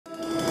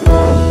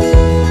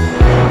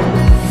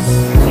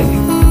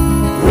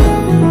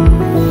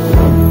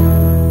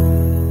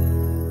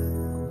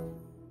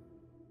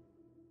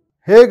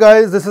Hey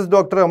guys, this is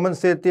Dr. Aman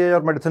Setiya,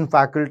 your medicine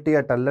faculty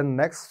at LN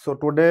Next. So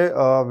today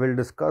we'll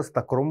discuss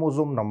the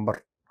chromosome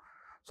number.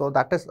 So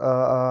that is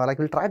like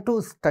we'll try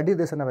to study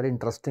this in a very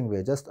interesting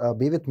way. Just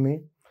be with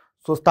me.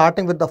 So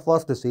starting with the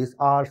first disease,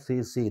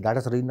 RCC, that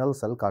is renal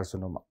cell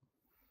carcinoma.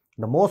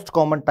 The most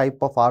common type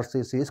of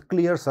RCC is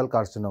clear cell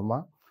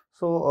carcinoma.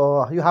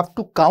 So you have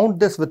to count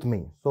this with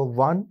me. So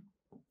 1,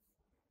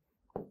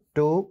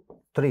 2,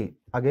 3.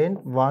 Again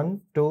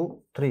 1,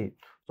 2, 3.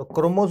 So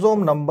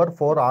chromosome number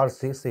for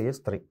RCC is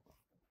 3.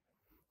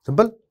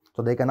 Simple.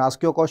 So they can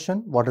ask you a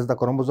question, what is the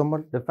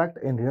chromosomal defect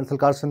in renal cell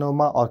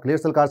carcinoma or clear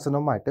cell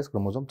carcinoma? It is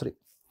chromosome 3.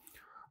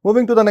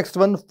 Moving to the next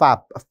one,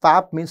 FAP.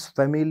 FAP means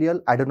familial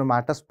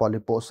adenomatous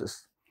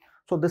polyposis.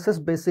 So this is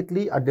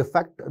basically a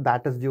defect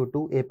that is due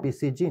to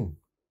APC gene,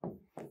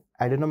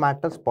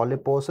 adenomatous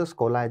polyposis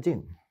coli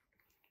gene.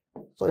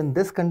 So in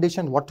this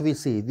condition, what we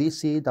see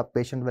the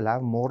patient will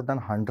have more than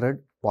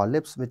 100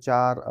 polyps which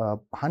are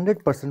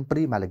 100%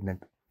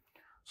 pre-malignant.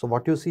 So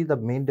what you see the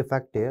main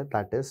defect here,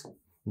 that is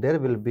there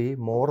will be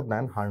more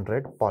than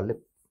 100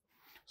 polyp.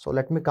 So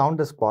let me count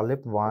this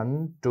polyp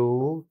 1,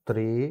 2,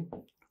 3,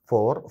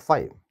 4,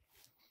 5.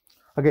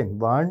 Again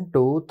 1,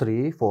 2,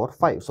 3, 4,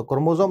 5. So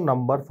chromosome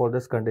number for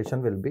this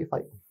condition will be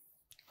 5.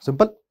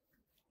 Simple.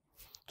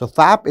 So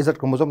FAP is at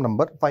chromosome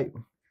number 5.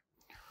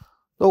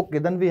 Okay,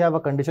 then we have a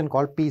condition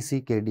called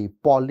PCKD,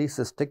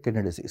 polycystic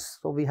kidney disease.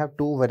 So we have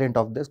two variants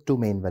of this, two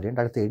main variants,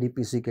 that is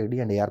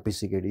ADPCKD and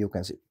ARPCKD. You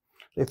can see.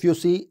 So if you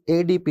see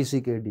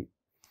ADPCKD,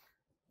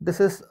 this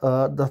is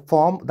the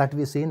form that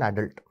we see in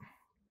adult.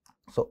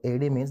 So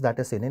AD means that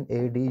is seen in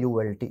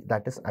ADULT,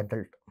 that is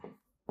adult.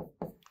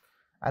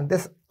 And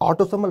this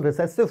autosomal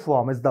recessive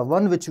form is the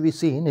one which we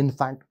see in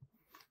infant.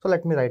 So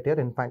let me write here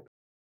infant.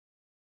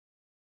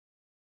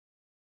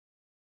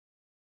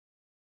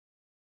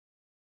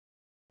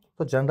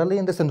 So generally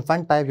in this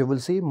infant type, you will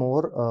see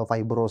more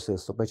fibrosis.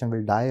 So patient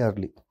will die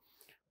early.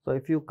 So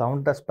if you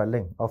count the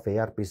spelling of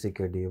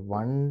ARPCKD,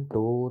 1,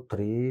 2,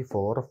 3,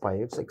 4,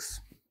 5,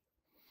 6.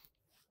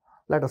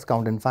 Let us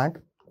count infant.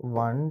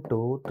 1,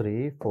 2,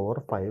 3,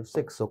 4, 5,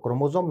 6. So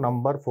chromosome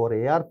number for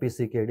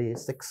ARPCKD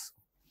is 6.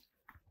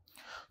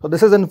 So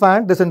this is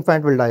infant. This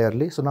infant will die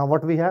early. So now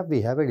what we have?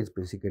 We have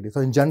ADPCKD.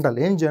 So in general,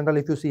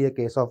 if you see a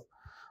case of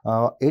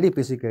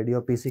ADPCKD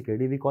or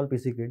PCKD, we call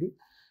PCKD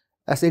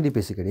as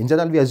ADPCKD. In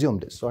general, we assume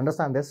this. So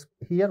understand this.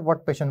 Here,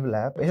 what patient will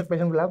have? Here,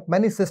 patient will have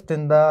many cysts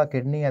in the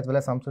kidney as well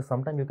as some cysts.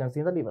 Sometimes you can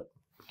see in the liver.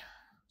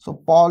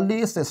 So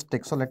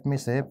polycystic. So let me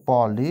say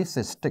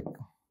polycystic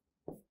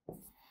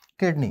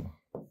kidney.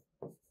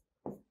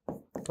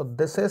 So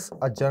this is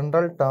a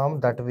general term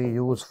that we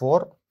use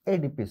for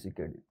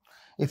ADPCKD.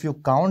 If you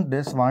count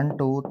this 1,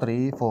 2,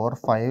 3, 4,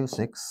 5,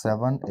 6,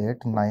 7,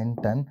 8, 9,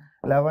 10,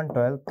 11,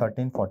 12,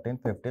 13, 14,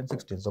 15,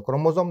 16. So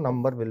chromosome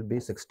number will be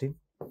 16.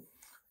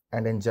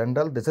 And in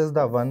general, this is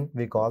the one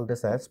we call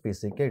this as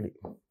PCKD.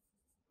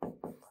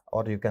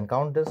 Or you can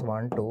count this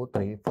 1, 2,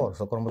 3, 4.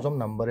 So chromosome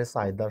number is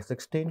either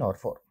 16 or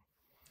 4.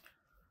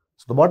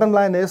 So the bottom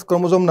line is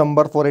chromosome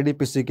number for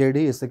ADPCKD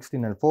is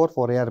 16 and 4.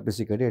 For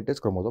ARPCKD, it is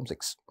chromosome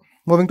 6.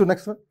 Moving to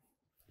next one.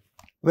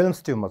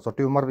 Wilms tumor. So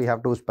tumor we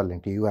have two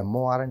spelling,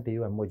 TUMOR and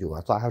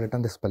TUMOUR. So I have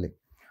written this spelling.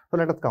 So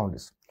let us count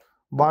this.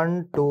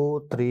 1,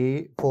 2,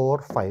 3,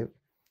 4, 5,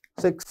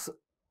 6,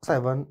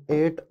 7,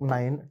 8,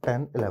 9,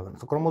 10, 11.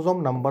 So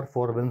chromosome number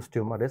for Wilms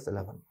tumor is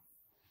 11.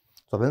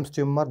 So Wilms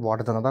tumor,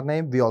 what is another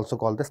name? We also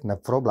call this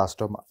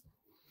nephroblastoma.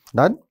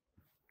 Done?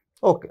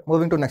 Okay,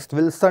 moving to next.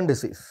 Wilson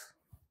disease.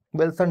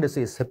 Wilson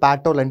disease,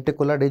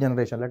 hepatolenticular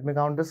degeneration. Let me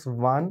count this.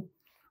 1,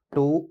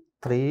 2,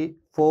 3,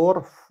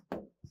 4,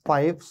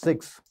 5,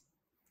 6,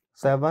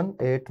 7,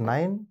 8,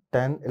 9,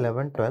 10,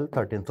 11, 12,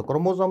 13. So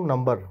chromosome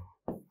number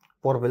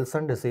for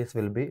Wilson disease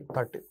will be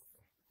 13.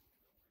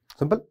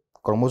 Simple.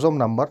 Chromosome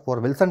number for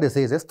Wilson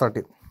disease is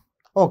 13.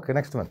 Okay,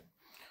 next one.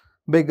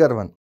 Bigger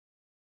one.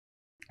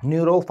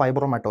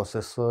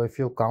 Neurofibromatosis. So if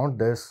you count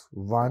this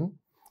 1,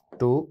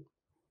 2,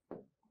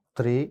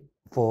 3,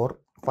 4,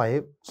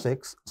 5,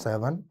 6,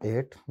 7,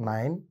 8,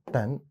 9,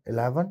 10,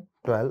 11,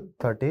 12,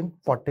 13,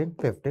 14,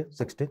 15,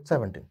 16,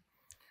 17.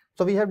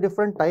 So we have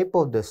different type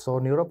of this. So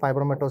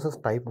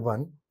neurofibromatosis type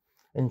 1.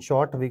 In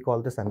short, we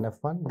call this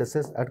NF1. This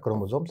is at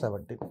chromosome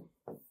 17.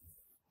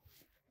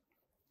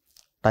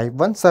 Type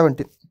 1,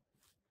 17.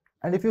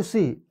 And if you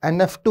see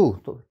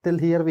NF2, so till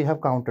here we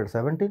have counted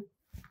 17,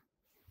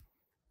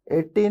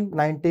 18,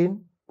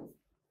 19,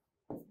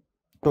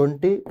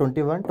 20,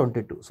 21,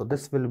 22. So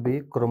this will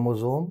be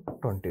chromosome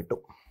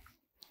 22.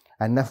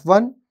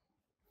 NF1,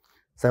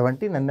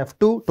 17,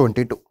 NF2,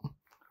 22.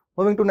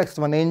 Moving to next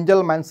one,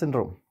 Angelman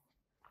syndrome.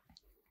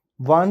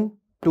 1,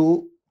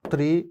 2,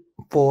 3,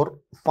 4,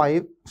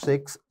 5,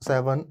 6,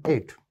 7,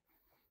 8,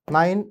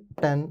 9,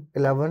 10,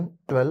 11,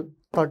 12,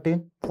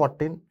 13,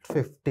 14,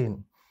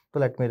 15. So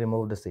let me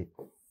remove the C.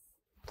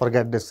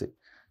 Forget this C.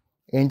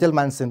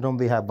 Angelman syndrome,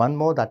 we have one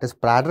more, that is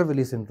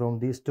Prader-Willi syndrome.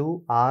 These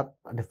two are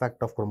a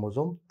defect of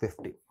chromosome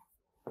 15.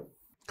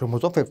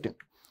 Chromosome 15.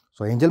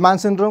 So Angelman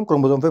syndrome,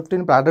 chromosome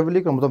 15,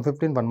 Prader-Willi, chromosome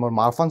 15, one more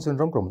Marfan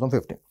syndrome, chromosome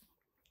 15.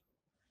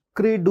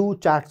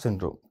 Cre-do-chat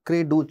syndrome.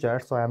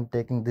 Cre-do-chat. So I am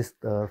taking this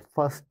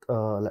first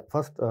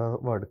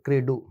word,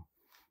 Cre-do.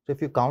 So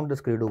if you count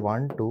this Cre-do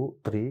 1, 2,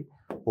 3,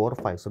 4,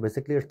 5. So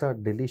basically it's the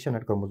deletion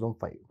at chromosome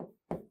 5.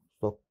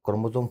 So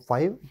chromosome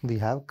 5, we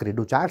have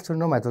Cre-do-chat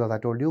syndrome, as well as I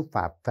told you,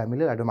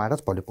 familial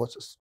adenomatous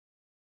polyposis.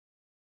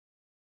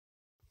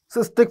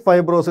 Cystic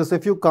fibrosis.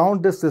 If you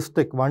count this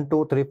cystic 1,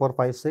 2, 3, 4,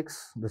 5,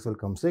 6, this will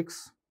come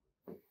 6.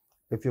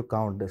 If you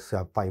count this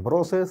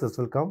fibrosis, this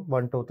will come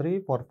 1, 2, 3,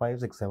 4, 5,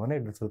 6, 7,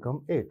 8. This will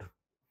come 8.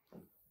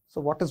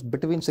 So what is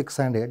between 6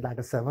 and 8? That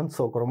is 7.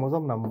 So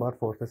chromosome number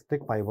for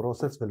cystic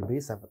fibrosis will be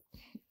 7.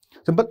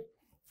 Simple.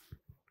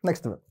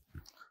 Next one.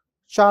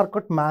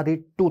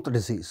 Charcot-Marie tooth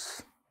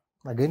disease.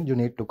 Again, you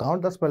need to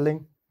count the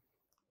spelling.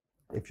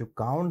 If you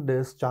count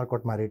this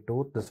Charcot-Marie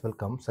tooth, this will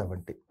come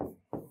 70.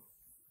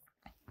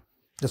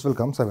 This will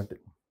come 70.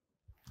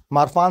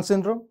 Marfan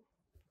syndrome.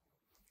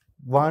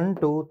 1,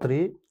 2,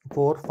 3,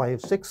 4,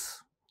 5,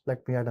 6.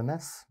 Let me add an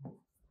S.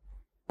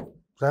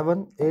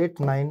 7, 8,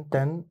 9,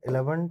 10,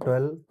 11,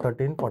 12,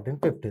 13, 14,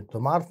 15. So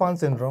Marfan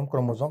syndrome,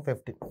 chromosome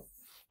 15.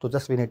 So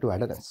just we need to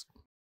add an S.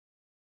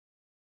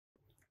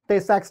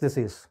 Tay-Sachs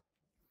disease.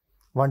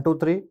 1, 2,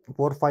 3,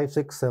 4, 5,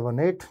 6, 7,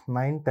 8,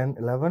 9, 10,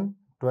 11,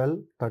 12,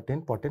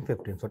 13, 14,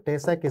 15. So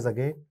Tay-Sachs is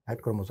again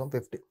at chromosome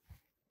 15.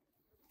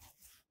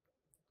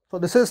 So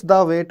this is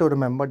the way to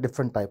remember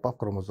different type of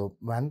chromosome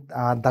when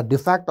the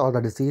defect or the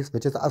disease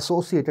which is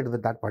associated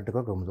with that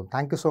particular chromosome.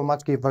 Thank you so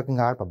much. Keep working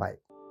hard. Bye-bye.